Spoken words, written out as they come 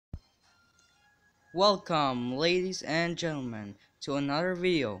Welcome, ladies and gentlemen, to another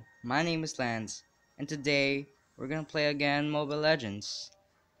video. My name is Lance, and today we're gonna play again Mobile Legends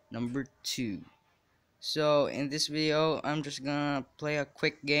number 2. So, in this video, I'm just gonna play a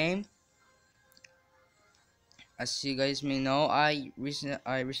quick game. As you guys may know, I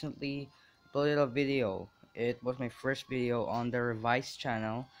recently uploaded a video. It was my first video on the revised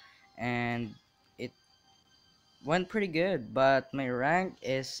channel, and it went pretty good. But my rank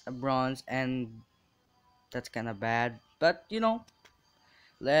is a bronze, and that's kind of bad. But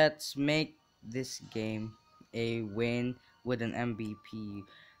let's make this game a win with an MVP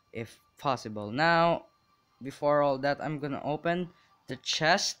if possible. Now, before all that, I'm gonna open the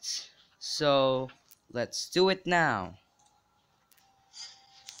chests. So let's do it now.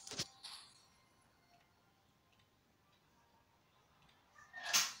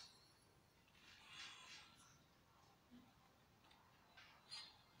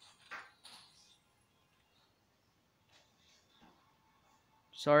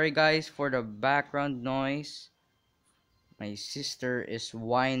 Sorry guys for the background noise. My sister is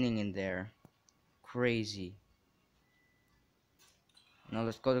whining in there. Crazy. Now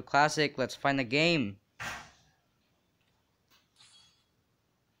let's go to classic. Let's find a game.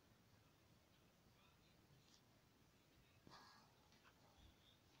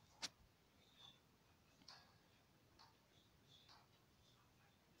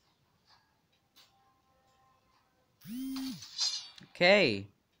 Okay.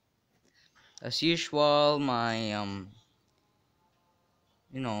 As usual, my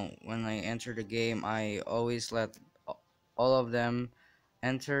when I enter the game, I always let all of them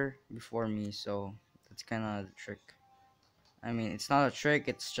enter before me, so that's kind of a trick. I mean, it's not a trick,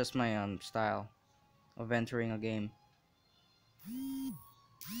 it's just my style of entering a game.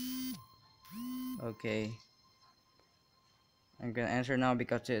 Okay, I'm gonna enter now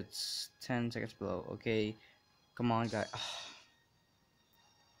because it's 10 seconds below. Okay, come on, guy.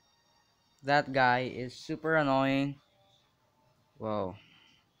 That guy is super annoying. Whoa,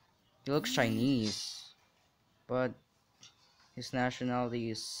 he looks Chinese, but his nationality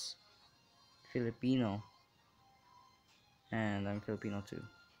is Filipino, and I'm Filipino too.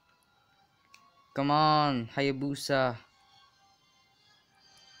 Come on, Hayabusa.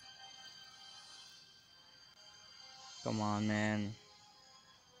 Come on, man.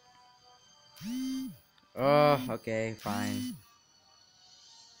 Oh, okay, fine.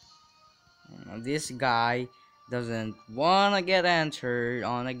 This guy doesn't wanna get entered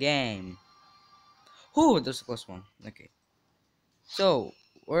on a game. Whew, that's a close one. Okay. So,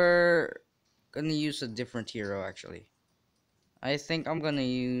 we're gonna use a different hero, actually. I think I'm gonna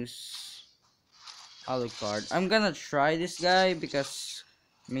use Alucard. I'm gonna try this guy because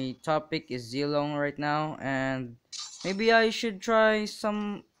my topic is Zilong right now, and maybe I should try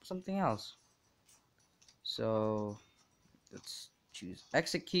something else. So, let's choose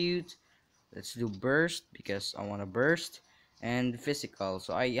execute. Let's do burst because I want to burst, and physical.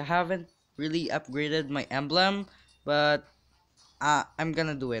 So I haven't really upgraded my emblem, but I'm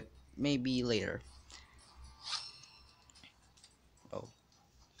gonna do it maybe later. Oh,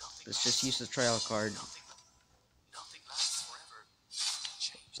 let's just use the trial card.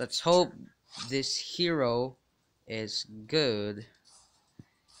 Let's hope this hero is good.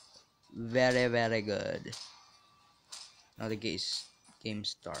 Very, very good. Now the game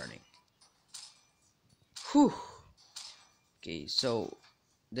starting. Whew. Okay, so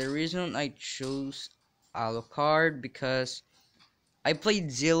the reason I chose Alucard because I played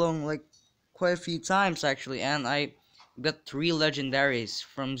Zilong like quite a few times actually, and I got 3 legendaries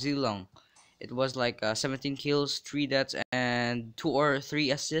from Zilong. It was like 17 kills, 3 deaths, and 2 or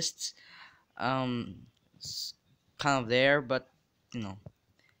 3 assists. It's kind of there, but you know.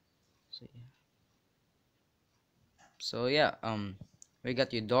 So yeah, we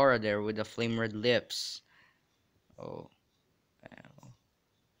got Eudora there with the flame red lips. Oh,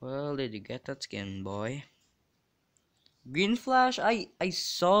 well, did you get that skin, boy? Green Flash, I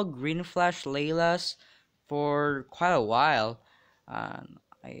saw Green Flash Laylas for quite a while, and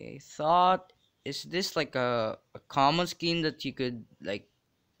I thought, is this like a common skin that you could like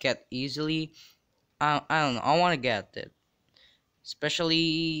get easily? I don't know. I want to get it,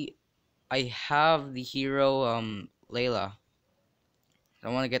 especially I have the hero Layla. I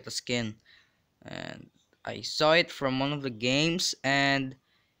want to get the skin, and I saw it from one of the games, and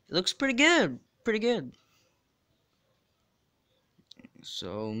it looks pretty good. Pretty good.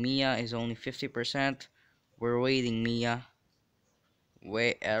 So Mia is only 50%. We're waiting, Mia.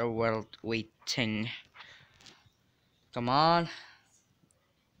 We're waiting. Come on.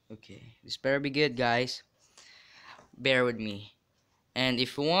 Okay, this better be good, guys. Bear with me. And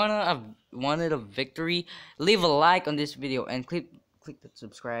if you wanted a victory, leave a like on this video and click the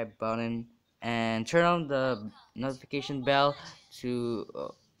subscribe button and turn on the notification bell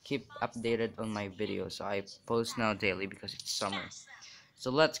to keep updated on my videos. I post now daily because it's summer. So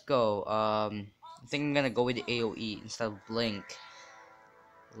let's go. I think I'm gonna go with the AOE instead of Blink.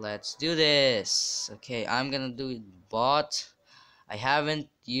 Let's do this. Okay, I'm gonna do it bot. I haven't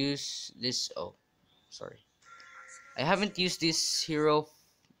used this. Oh, sorry. I haven't used this hero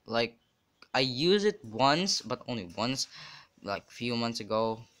like I used it once, but only once, like few months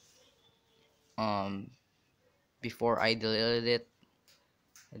ago. Um, before I deleted it,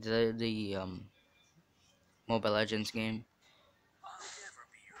 I deleted the Mobile Legends game.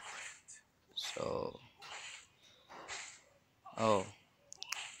 So, oh,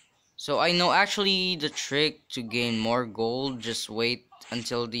 so I know actually the trick to gain more gold. Just wait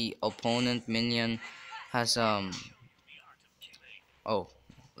until the opponent minion has oh,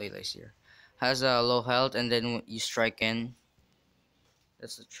 Layla's here, has a low health, and then you strike in.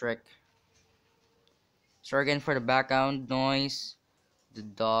 That's the trick. Strike in for the background noise. The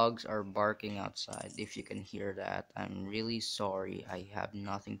dogs are barking outside. If you can hear that, I'm really sorry. I have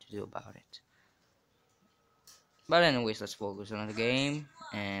nothing to do about it. But anyways, let's focus on the game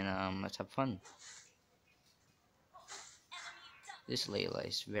and let's have fun. This Layla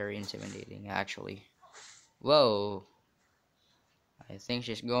is very intimidating, actually. Whoa. I think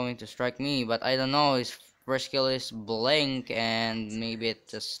she's going to strike me, but I don't know. His first skill is blink, and maybe it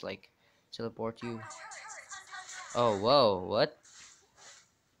just like teleport you. Oh, whoa, what?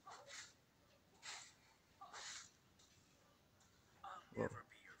 Whoa.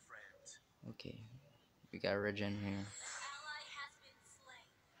 Okay, we got Regen here.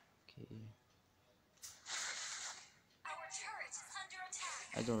 Okay.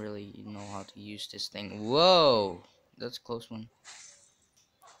 I don't really know how to use this thing. Whoa, that's a close one.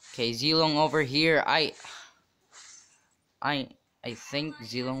 Okay, Zilong over here. I I think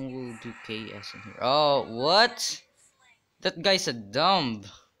Zilong will do KS in here. Oh, what? That guy's a dumb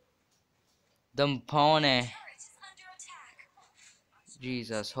pony.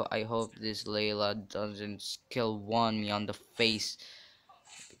 Jesus, I hope this Layla doesn't skill one me on the face.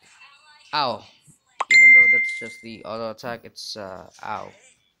 Ow. Even though that's just the auto attack, it's ow.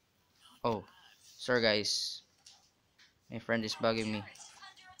 Oh, sorry guys. My friend is bugging me.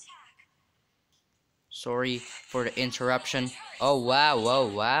 Sorry for the interruption. Oh wow, whoa,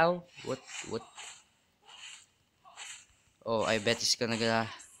 wow. What? Oh, I bet it's gonna get.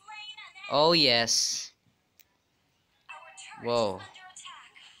 Oh yes. Whoa.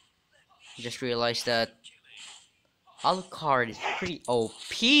 Just realized that Alucard is pretty OP.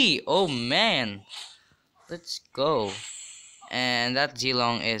 Oh man. Let's go. And that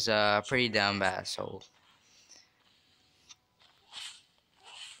Zilong is pretty damn bad. So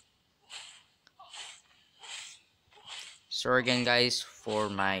sorry again, guys, for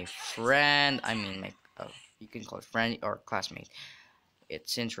my friend. I mean, my you can call it friend or classmate.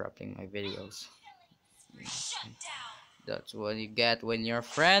 It's interrupting my videos. That's what you get when you're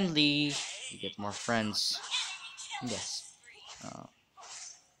friendly. You get more friends. Yes. I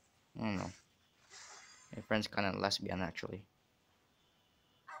don't know. My friend's kind of lesbian, actually.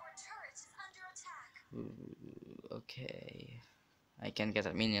 Ooh, okay. I can get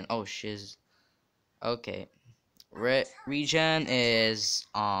a minion. Oh, shiz. Okay. Regen is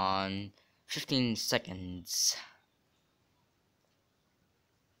on 15 seconds.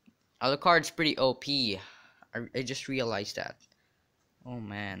 Alucard's pretty OP. I just realized that. Oh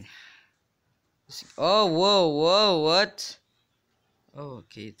man. Oh, whoa, what? Oh,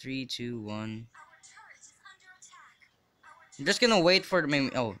 okay, 3, 2, 1. I'm just gonna wait for the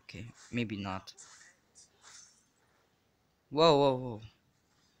main. Oh, okay, maybe not. Whoa.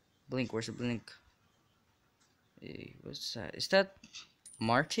 Blink, where's the blink? Hey, what's that? Is that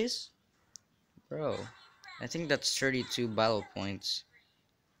Martis? Bro, I think that's 32 battle points,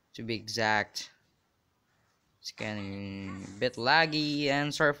 to be exact. Scanning, a bit laggy,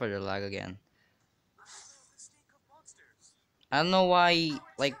 and sorry for the lag again. I don't know why,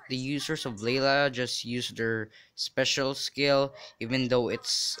 like, the users of Layla just use their special skill, even though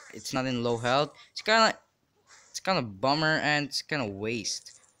it's not in low health. It's kind of bummer, and it's kind of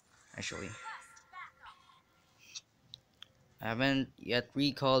waste, actually. I haven't yet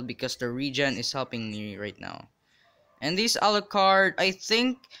recalled because the regen is helping me right now. And this Alucard, I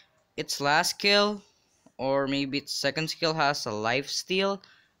think its last skill, or maybe its second skill, has a life steal.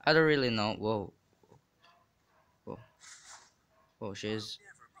 I don't really know. Whoa, shiz.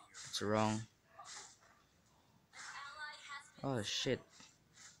 It's wrong. Oh shit.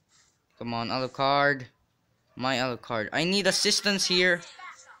 Come on, Alucard. My Alucard. I need assistance here.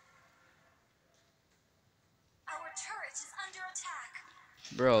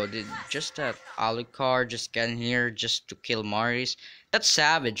 Bro, did just that Alucard just get in here just to kill Maris? That's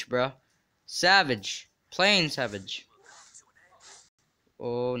savage, bro. Savage. Plain savage.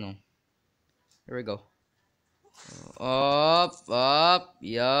 Oh no. Here we go. Up,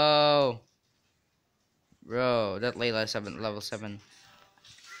 yo. Bro, that Layla 7, level 7.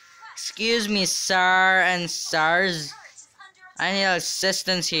 Excuse me, sir and sirs. I need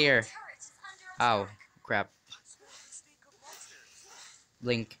assistance here. Ow, crap.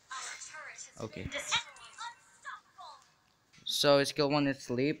 Blink. Okay. So skill 1 is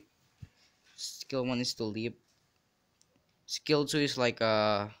sleep. Skill 1 is to leap. Skill 2 is like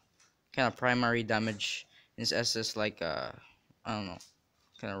kind of primary damage. His S is like I don't know,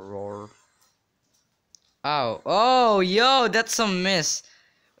 kind of roar. Ow. Oh, yo, that's a miss.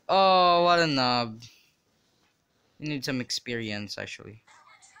 Oh, what a knob. You need some experience actually.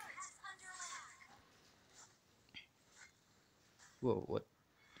 Whoa, what?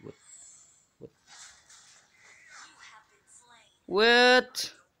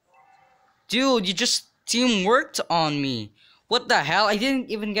 What? Dude, you just teamworked on me. What the hell? I didn't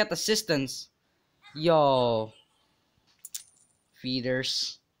even get assistance. Yo.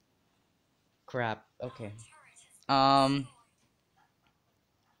 Feeders. Crap. Okay. Bruh.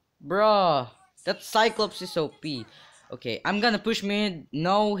 That Cyclops is OP. Okay, I'm gonna push mid.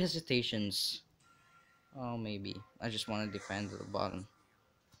 No hesitations. Oh, maybe. I just want to defend at the bottom.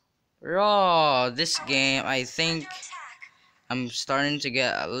 Bro, this game, I think I'm starting to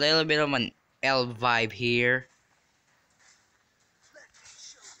get a little bit of an L vibe here.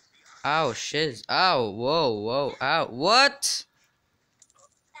 Ow, shiz. Ow, whoa, ow. What?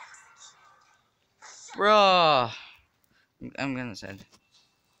 Bro. I'm gonna say.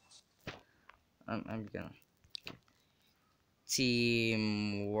 I'm gonna.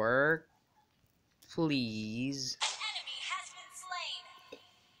 Teamwork, please.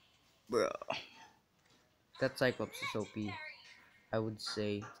 Bro. That Cyclops is OP, I would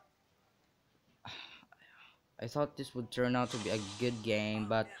say. I thought this would turn out to be a good game,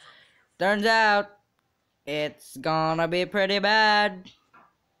 but turns out it's gonna be pretty bad.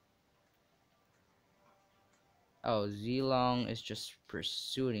 Oh, Zilong is just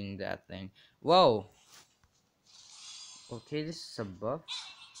pursuing that thing. Whoa. Okay, this is a buff.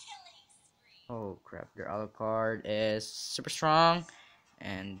 Oh crap, their Alucard is super strong.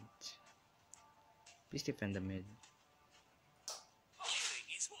 And please defend the mid.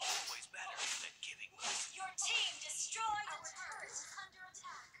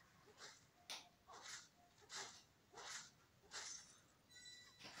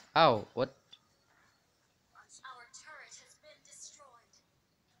 Ow, what?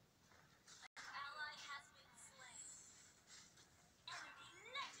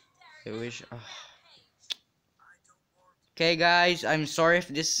 I wish. Okay, guys, I'm sorry if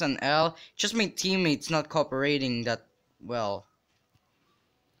this is an L. Just my teammates not cooperating that well.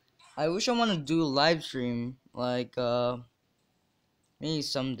 I wish I want to do live stream like maybe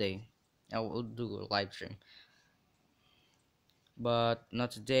someday. I will do a live stream, but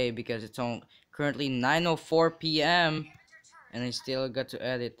not today because it's on currently 9:04 p.m. and I still got to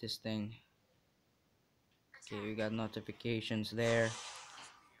edit this thing. Okay, we got notifications there,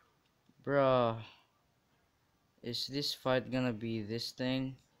 bruh. Is this fight gonna be this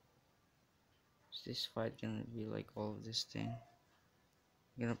thing? Is this fight gonna be like all of this thing?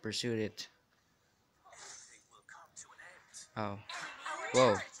 I'm gonna pursue it. Oh.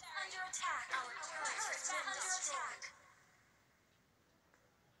 Whoa.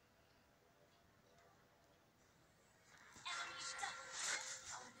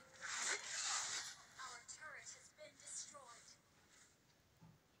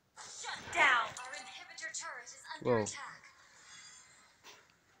 Whoa.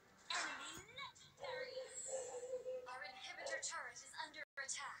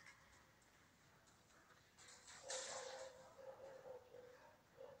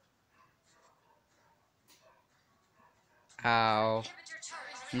 Ow.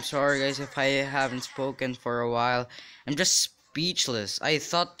 I'm sorry guys if I haven't spoken for a while. I'm just speechless. I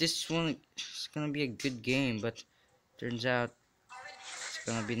thought this one was gonna be a good game, but turns out it's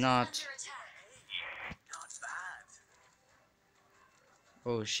gonna be not.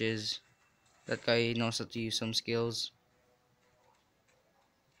 Oh shiz. That guy knows how to use some skills.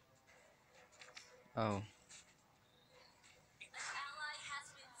 Oh.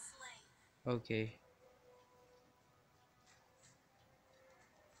 Okay.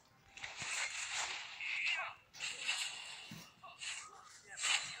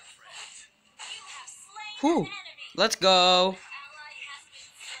 Whew. Let's go.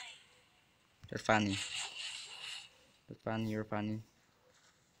 You're funny. You're funny. You're funny.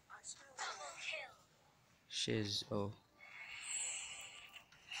 Shiz. Oh.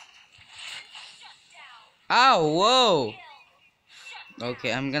 Ow! Whoa!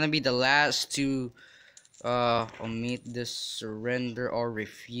 Okay, I'm gonna be the last to omit this surrender or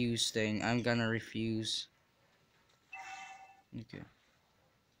refuse thing. I'm gonna refuse. Okay.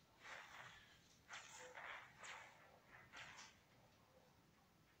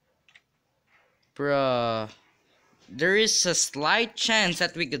 Bruh. There is a slight chance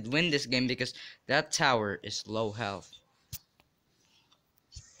that we could win this game because that tower is low health.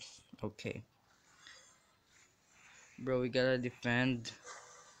 Okay. Bro, we gotta defend.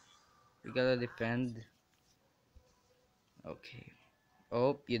 We gotta defend. Okay.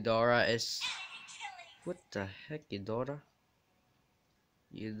 Oh, Eudora is... What the heck, Eudora?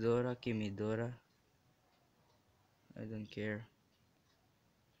 Eudora, Kimidora. I don't care.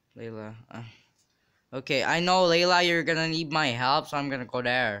 Layla. Okay, I know, Layla, you're gonna need my help, so I'm gonna go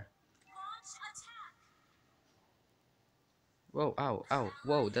there. Whoa, ow, ow.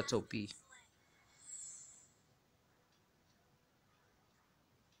 Whoa, that's OP.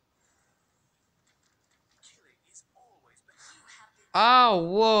 Oh,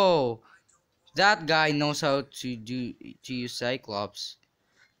 whoa. That guy knows how to use Cyclops.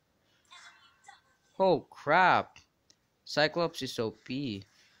 Oh crap. Cyclops is OP.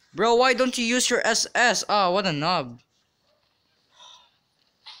 Bro, why don't you use your SS? Oh, what a knob.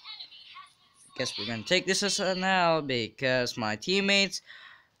 Guess we're gonna take this as an L because my teammates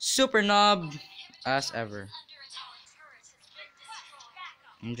super knob as ever.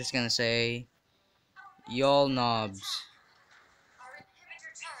 I'm just gonna say y'all knobs.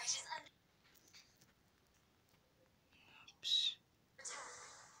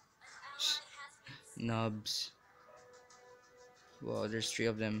 Nubs. Wow, there's 3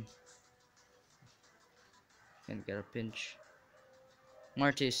 of them. Can't get a pinch.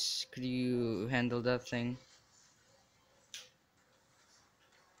 Martis, could you handle that thing?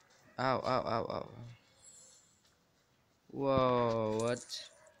 Ow, ow, ow, ow. Whoa, what?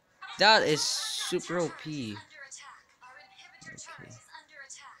 That is super OP. Okay.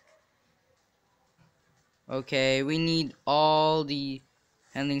 Okay, we need all the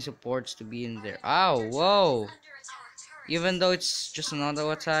handling supports to be in there. Ow, whoa. Even though it's just an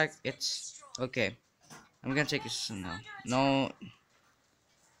auto attack, it's okay. I'm gonna take this now. No,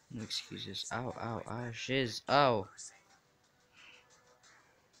 no excuses. Ow, ow, ow, shiz. Ow.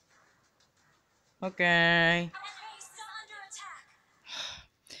 Okay.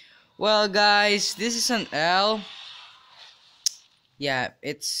 Well, guys, this is an L. Yeah,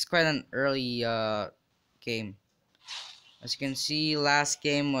 it's quite an early game. As you can see, last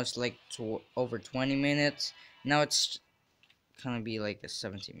game was like over 20 minutes. Now it's gonna be like a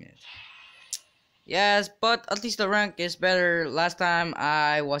 17 minutes. Yes, but at least the rank is better. Last time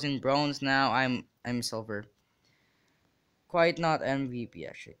I was in bronze. Now I'm silver. Quite not MVP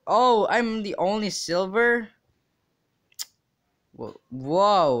actually. Oh, I'm the only silver.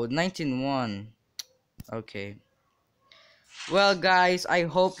 Whoa, 19-1. Okay. Well, guys, I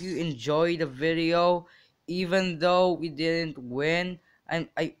hope you enjoyed the video. Even though we didn't win,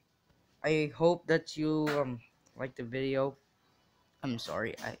 I hope that you like the video. I'm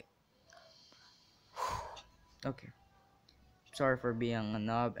sorry. Okay. Sorry for being a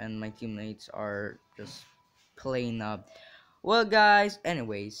knob, and my teammates are just plain knob. Well, guys,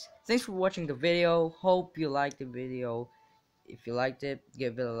 anyways, thanks for watching the video. Hope you liked the video. If you liked it,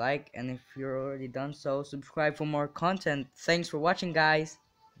 give it a like, and if you're already done so, subscribe for more content. Thanks for watching, guys.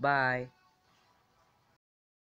 Bye.